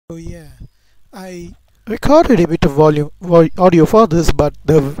Oh yeah, I recorded a bit of audio for this, but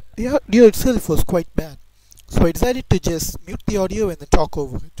the audio itself was quite bad. So I decided to just mute the audio and then talk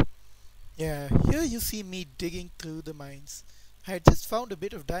over it. Yeah, here you see me digging through the mines. I had just found a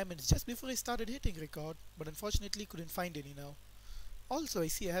bit of diamonds just before I started hitting record, but unfortunately couldn't find any now. Also, I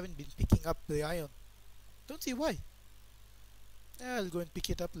see I haven't been picking up the iron. Don't see why. Yeah, I'll go and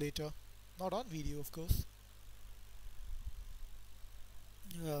pick it up later. Not on video, of course.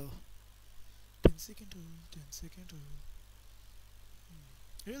 Oh, 10-second rule, 10-second rule.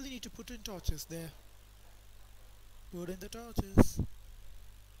 Really need to put in torches there. Put in the torches.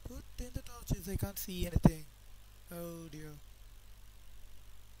 Put in the torches. I can't see anything. Oh dear.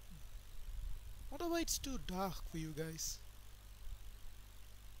 Wonder why it's too dark for you guys.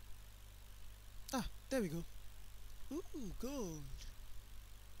 Ah, there we go. Ooh, gold.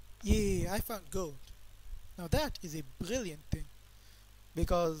 Yay, I found gold. Now that is a brilliant thing.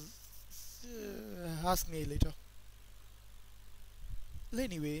 Because... ask me later. Well,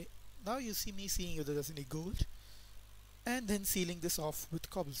 anyway, now you see me seeing if there's any gold. And then sealing this off with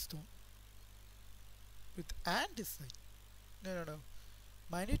cobblestone. With andesite. No.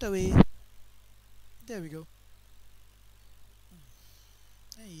 Mine it away. There we go.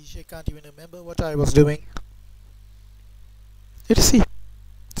 I can't even remember what I was doing. Let's see.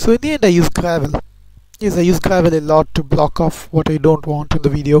 So in the end I use gravel. Yes, I use gravel a lot to block off what I don't want in the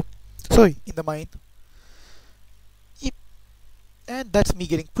video. Sorry, in the mine. Yep. And that's me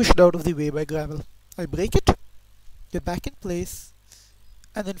getting pushed out of the way by gravel. I break it, get back in place,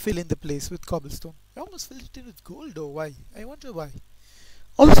 and then fill in the place with cobblestone. I almost filled it in with gold though. Why? I wonder why.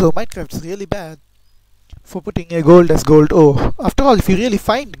 Also, Minecraft's really bad for putting a gold as gold ore. After all, if you really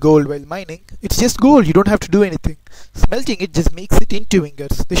find gold while mining, it's just gold, you don't have to do anything. Smelting it just makes it into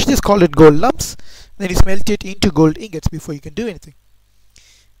ingots. They should just call it gold lumps, then you smelt it into gold ingots before you can do anything.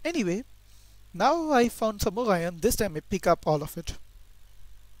 Anyway, now I found some more iron. This time I pick up all of it.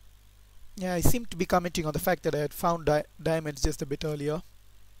 Yeah, I seem to be commenting on the fact that I had found diamonds just a bit earlier.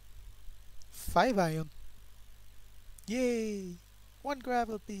 5 iron. Yay! 1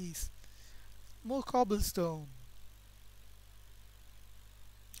 gravel piece. More cobblestone.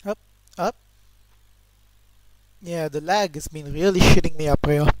 Up, up. Yeah, the lag has been really shitting me up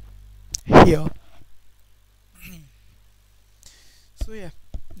here. So yeah,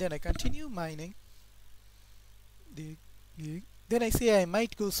 then I continue mining. Then I say I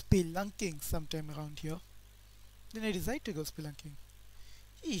might go spelunking sometime around here. Then I decide to go spelunking.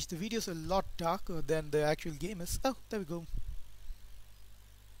 Eesh, the video's a lot darker than the actual game is. Oh, there we go.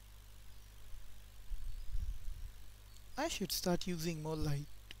 I should start using more light.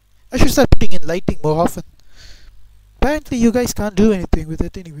 I should start putting in lighting more often. Apparently you guys can't do anything with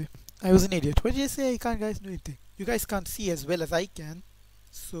it anyway. I was an idiot. What did you say? I can't guys do anything. You guys can't see as well as I can.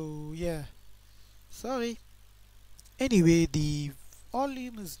 So yeah. Sorry. Anyway, the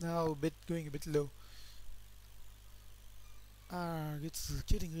volume is now going a bit low. It's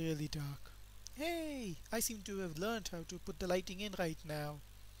getting really dark. Hey! I seem to have learned how to put the lighting in right now.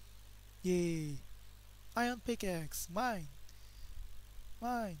 Yay! Iron pickaxe, mine.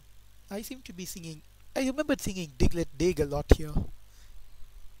 I seem to be singing. I remembered singing Diglet Dig a lot here.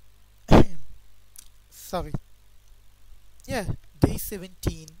 Sorry. Yeah, day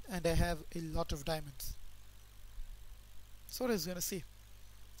 17 and I have a lot of diamonds. So what I was gonna say.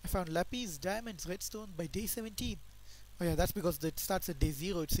 I found lapis, diamonds, redstone by day 17. Oh yeah, that's because it starts at day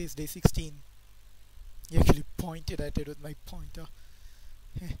 0, it says day 16. You actually pointed at it with my pointer.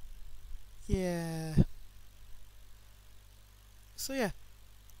 Yeah. So yeah,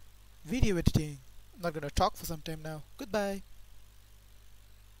 video editing. I'm not gonna talk for some time now. Goodbye.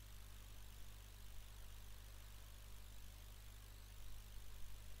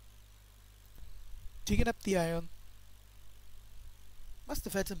 Digging up the iron. Must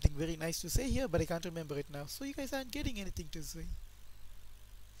have had something very nice to say here, but I can't remember it now. So you guys aren't getting anything to say.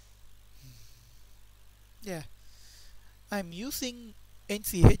 Yeah, I'm using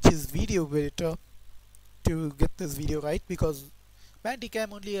NCH's video editor to get this video right because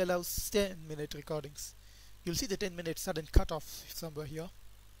Bandicam only allows 10-minute recordings. You'll see the 10-minute sudden cut off somewhere here.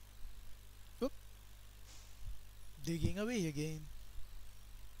 Oop. Digging away again.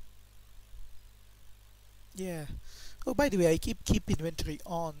 Yeah. Oh, by the way, I keep inventory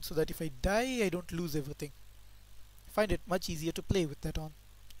on so that if I die, I don't lose everything. I find it much easier to play with that on.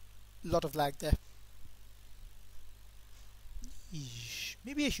 Lot of lag there. Eesh.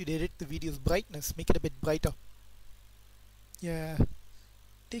 Maybe I should edit the video's brightness, make it a bit brighter. Yeah.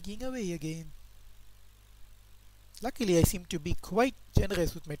 Digging away again. Luckily, I seem to be quite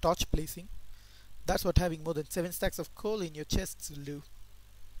generous with my torch placing. That's what having more than 7 stacks of coal in your chests will do.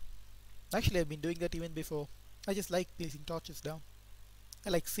 Actually, I've been doing that even before. I just like placing torches down. I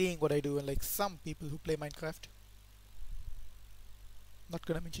like saying what I do, unlike some people who play Minecraft. Not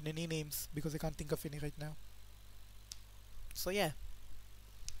gonna mention any names because I can't think of any right now. So yeah,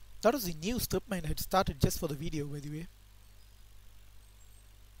 that was the new strip mine I had started just for the video, by the way.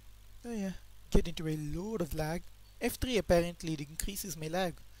 Oh yeah, get into a load of lag. F3 apparently increases my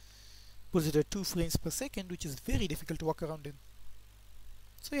lag. Puts it at 2 frames per second, which is very difficult to walk around in.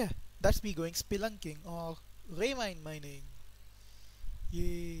 So yeah, that's me going spelunking or ravine mining.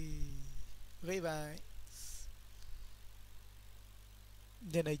 Yay! Ravines.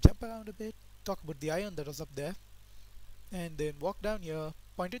 Then I jump around a bit, talk about the iron that was up there, and then walk down here,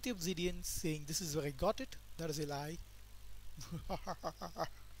 point at the obsidian, saying this is where I got it. That is a lie.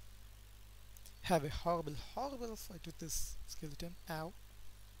 Have a horrible, horrible fight with this skeleton. Ow.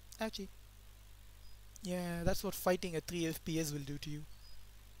 Ouchie. Yeah, that's what fighting at 3 FPS will do to you.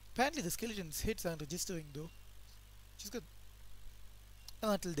 Apparently the skeleton's hits aren't registering though. Which is good.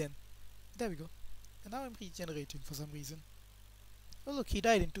 Until then. There we go. And now I'm regenerating for some reason. Oh look, he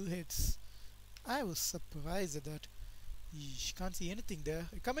died in 2 hits. I was surprised at that. Yeesh, can't see anything there.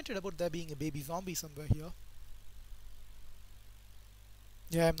 I commented about there being a baby zombie somewhere here.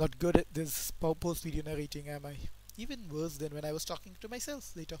 Yeah, I'm not good at this post video narrating, am I? Even worse than when I was talking to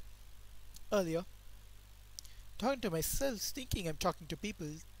myself earlier. Talking to myself, thinking I'm talking to people,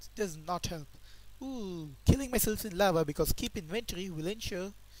 does not help. Ooh, killing myself in lava because keep inventory will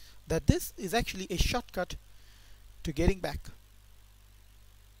ensure that this is actually a shortcut to getting back.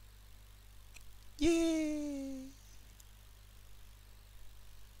 Yay!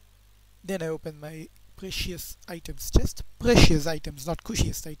 Then I open my precious items chest. Precious items, not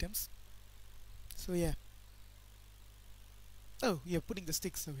cushiest items. So yeah. Oh, you're putting the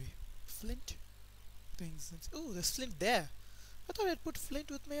sticks away. Flint? Things. Oh, there's flint there. I thought I'd put flint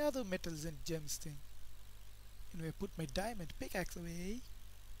with my other metals and gems thing. Anyway, I put my diamond pickaxe away.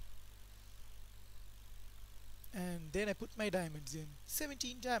 And then I put my diamonds in.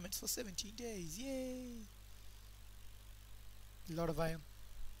 17 diamonds for 17 days. Yay! A lot of iron.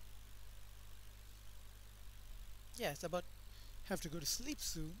 Yeah, it's about have to go to sleep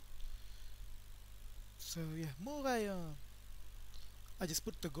soon. So yeah, more iron. I just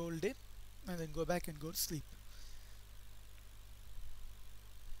put the gold in and then go back and go to sleep.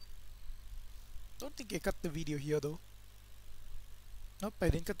 Don't think I cut the video here though. Nope, I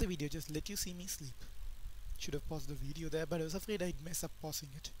didn't cut the video, just let you see me sleep. Should have paused the video there, but I was afraid I'd mess up pausing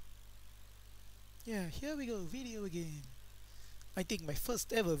it. Yeah, here we go, video again. I think my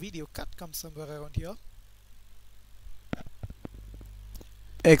first ever video cut comes somewhere around here.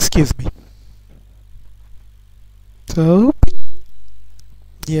 Excuse me. So,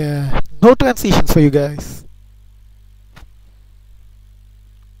 yeah, no transitions for you guys.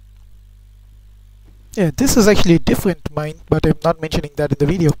 Yeah, this is actually a different mine, but I'm not mentioning that in the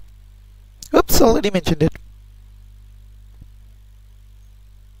video. Oops, already mentioned it.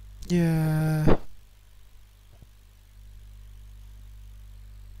 Yeah.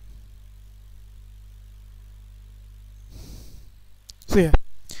 So yeah,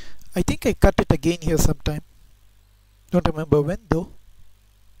 I think I cut it again here sometime. Don't remember when though.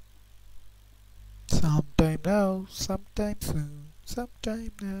 Sometime now, sometime soon.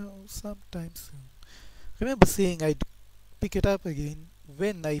 Sometime now, sometime soon. Remember saying I'd pick it up again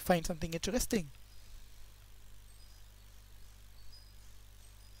when I find something interesting.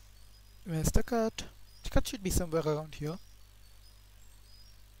 Where's the cut? The cut should be somewhere around here.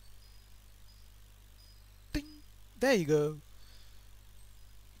 Ding! There you go.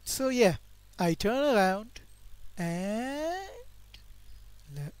 So yeah, I turn around and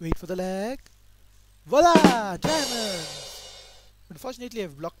wait for the lag. Voila! Diamond! Unfortunately,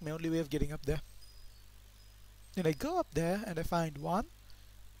 I've blocked my only way of getting up there. Then I go up there and I find 1,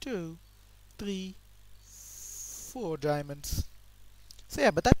 2, 3, 4 diamonds. So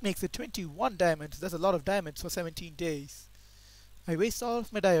yeah, but that makes it 21 diamonds. That's a lot of diamonds for 17 days. I waste all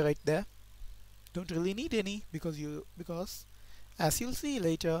of my diorite there. Don't really need any because as you'll see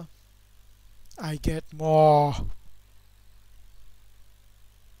later, I get more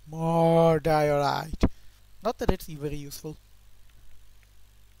diorite. Not that it's very useful.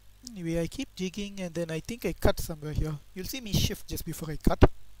 Anyway, I keep digging and then I think I cut somewhere here. You'll see me shift just before I cut.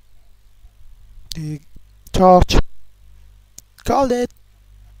 Dig. Torch. Called it.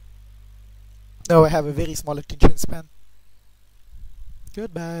 No, I have a very small attention span.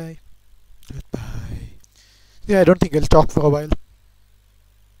 Goodbye. Goodbye. Yeah, I don't think I'll talk for a while.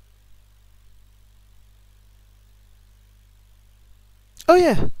 Oh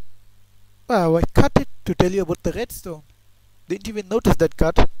yeah. Wow, I cut it to tell you about the redstone. Didn't even notice that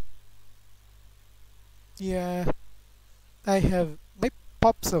cut. Yeah, I have my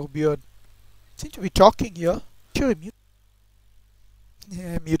pops are weird. Seem to be talking here. Sure, I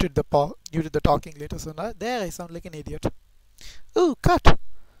yeah, muted the talking later, so now there I sound like an idiot. Oh, cut!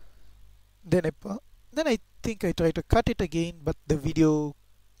 Then then I think I try to cut it again, but the video.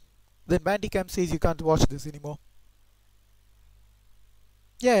 Then Bandicam says you can't watch this anymore.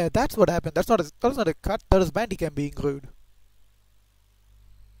 Yeah, that's what happened. That's not a cut. That is Bandicam being rude.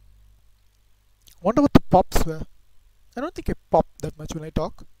 Wonder what the pops were. I don't think I pop that much when I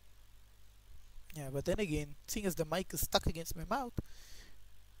talk. Yeah, but then again, seeing as the mic is stuck against my mouth,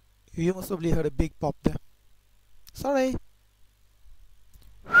 you must probably heard a big pop there. Sorry.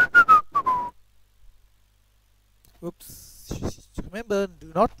 Oops. Remember,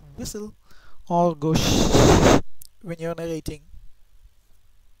 do not whistle or go shh when you're narrating.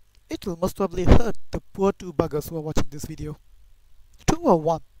 It will most probably hurt the poor two buggers who are watching this video. Two or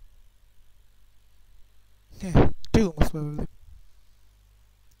one? Yeah, two most probably.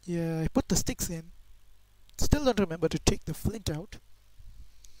 Yeah, I put the sticks in. Still don't remember to take the flint out.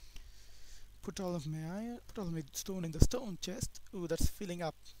 Put all of my stone in the stone chest. Ooh, that's filling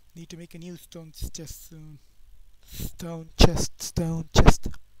up. Need to make a new stone chest soon. Stone chest.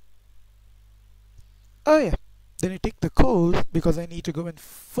 Oh yeah. Then I take the coal because I need to go and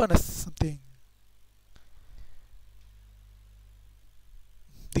furnace something.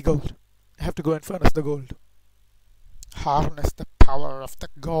 The gold. I have to go and furnace the gold. Harness the power of the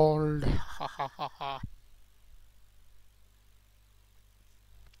gold. Ha ha ha ha.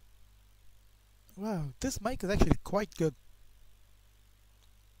 Wow, this mic is actually quite good.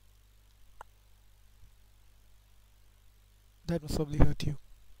 That must probably hurt you.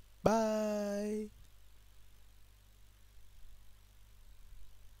 Bye.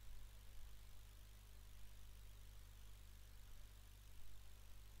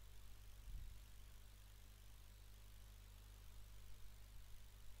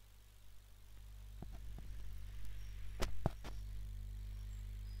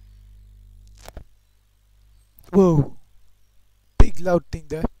 Whoa, big loud thing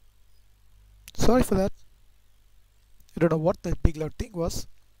there. Sorry for that. I don't know what that big loud thing was.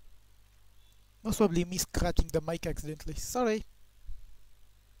 Most probably me scratching the mic accidentally. Sorry.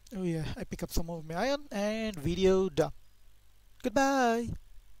 Oh yeah, I pick up some of my iron and video done. Goodbye.